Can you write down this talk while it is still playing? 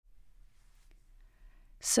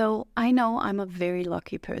So I know I'm a very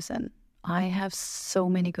lucky person. I have so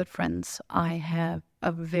many good friends. I have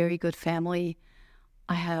a very good family.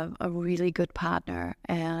 I have a really good partner.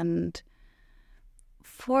 And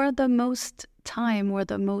for the most time or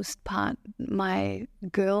the most part, my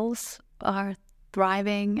girls are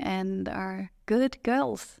thriving and are good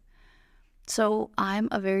girls. So I'm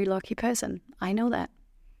a very lucky person. I know that.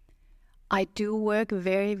 I do work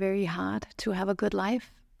very, very hard to have a good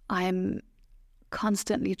life. I'm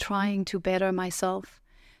constantly trying to better myself,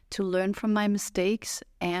 to learn from my mistakes,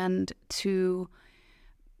 and to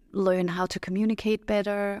learn how to communicate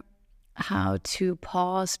better, how to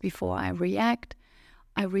pause before I react.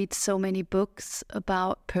 I read so many books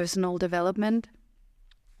about personal development,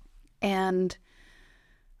 and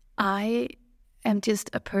I am just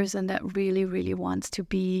a person that really, really wants to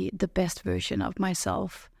be the best version of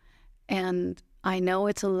myself. And I know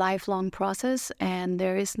it's a lifelong process and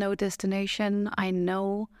there is no destination. I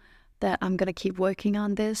know that I'm going to keep working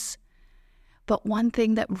on this. But one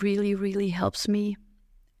thing that really, really helps me,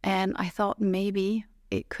 and I thought maybe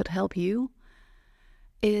it could help you,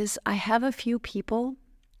 is I have a few people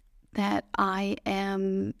that I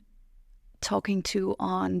am talking to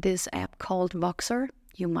on this app called Voxer.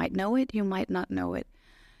 You might know it, you might not know it.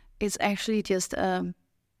 It's actually just a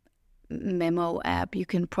memo app. You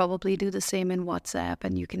can probably do the same in WhatsApp,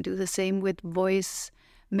 and you can do the same with voice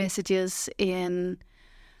messages in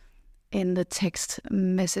the text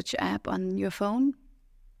message app on your phone.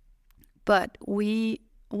 But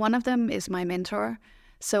one of them is my mentor.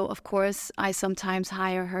 So of course I sometimes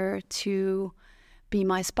hire her to be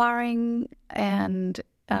my sparring and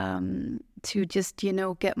to just,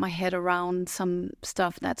 get my head around some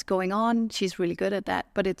stuff that's going on. She's really good at that,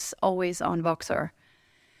 but it's always on Voxer.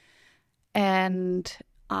 And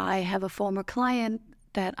I have a former client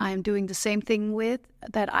that I'm doing the same thing with,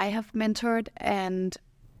 that I have mentored, and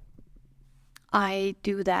I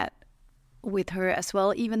do that with her as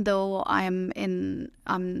well, even though I'm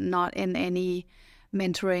not in any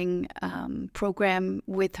mentoring program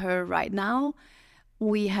with her right now.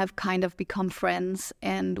 We have kind of become friends,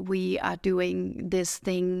 and we are doing this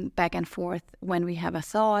thing back and forth when we have a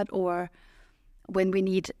thought or when we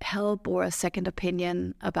need help or a second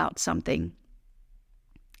opinion about something.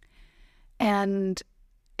 And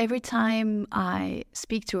every time I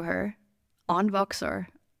speak to her on Voxer,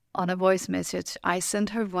 on a voice message, I send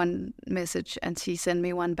her one message and she sends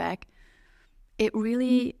me one back. It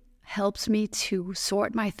really helps me to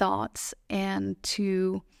sort my thoughts and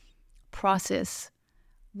to process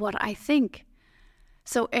what I think.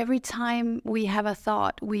 So every time we have a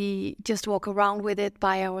thought, we just walk around with it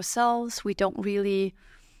by ourselves. We don't really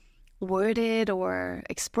word it or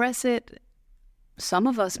express it. Some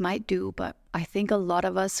of us might do, but I think a lot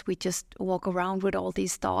of us, we just walk around with all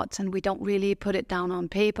these thoughts and we don't really put it down on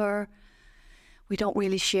paper. We don't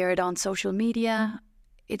really share it on social media.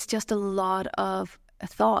 It's just a lot of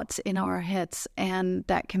thoughts in our heads, and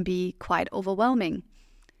that can be quite overwhelming.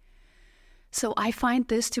 So I find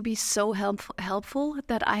this to be so helpful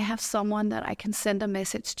that I have someone that I can send a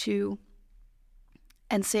message to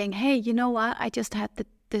and saying, hey, you know what? I just had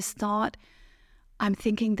this thought. I'm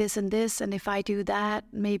thinking this and this, and if I do that,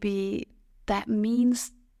 maybe that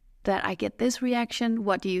means that I get this reaction.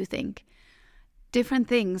 What do you think? Different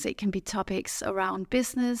things. It can be topics around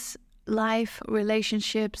business, life,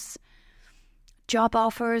 relationships, job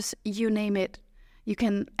offers, you name it. You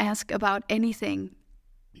can ask about anything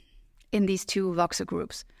in these two Voxer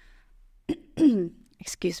groups.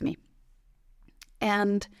 Excuse me.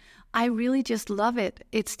 And I really just love it.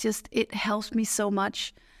 It helps me so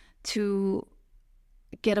much to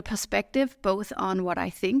get a perspective both on what I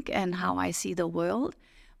think and how I see the world,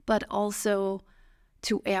 but also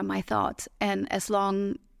to air my thoughts. And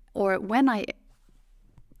when I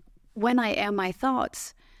air my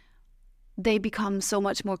thoughts, they become so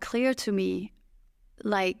much more clear to me,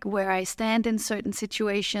 like where I stand in certain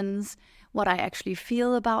situations, what I actually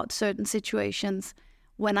feel about certain situations.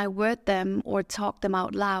 When I word them or talk them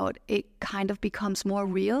out loud, it kind of becomes more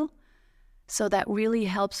real. So that really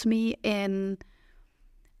helps me in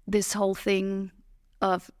this whole thing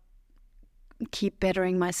of keep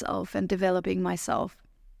bettering myself and developing myself.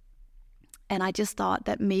 And I just thought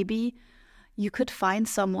that maybe you could find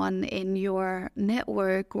someone in your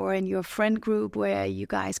network or in your friend group where you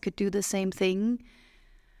guys could do the same thing.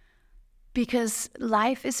 Because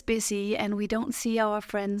life is busy and we don't see our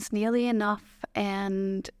friends nearly enough.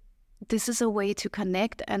 And this is a way to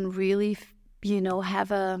connect and really,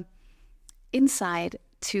 have a insight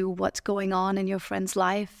to what's going on in your friend's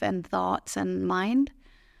life and thoughts and mind.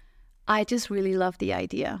 I just really love the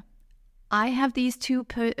idea. I have these two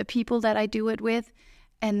people that I do it with,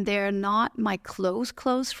 And they're not my close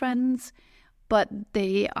friends, but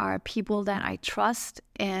they are people that I trust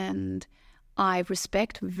and I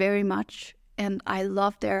respect very much. And I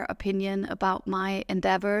love their opinion about my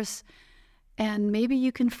endeavors. And maybe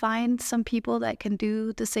you can find some people that can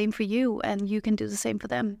do the same for you, and you can do the same for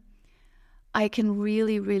them. I can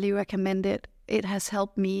really, really recommend it. It has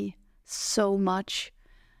helped me so much.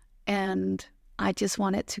 And I just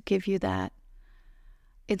wanted to give you that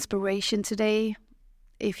inspiration today.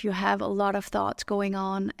 If you have a lot of thoughts going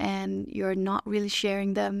on and you're not really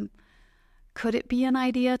sharing them, could it be an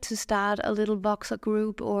idea to start a little Voxer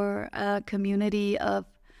group or a community of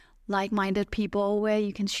like-minded people where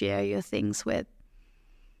you can share your things with?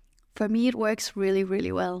 For me, it works really,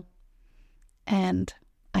 really well. And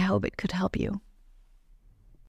I hope it could help you.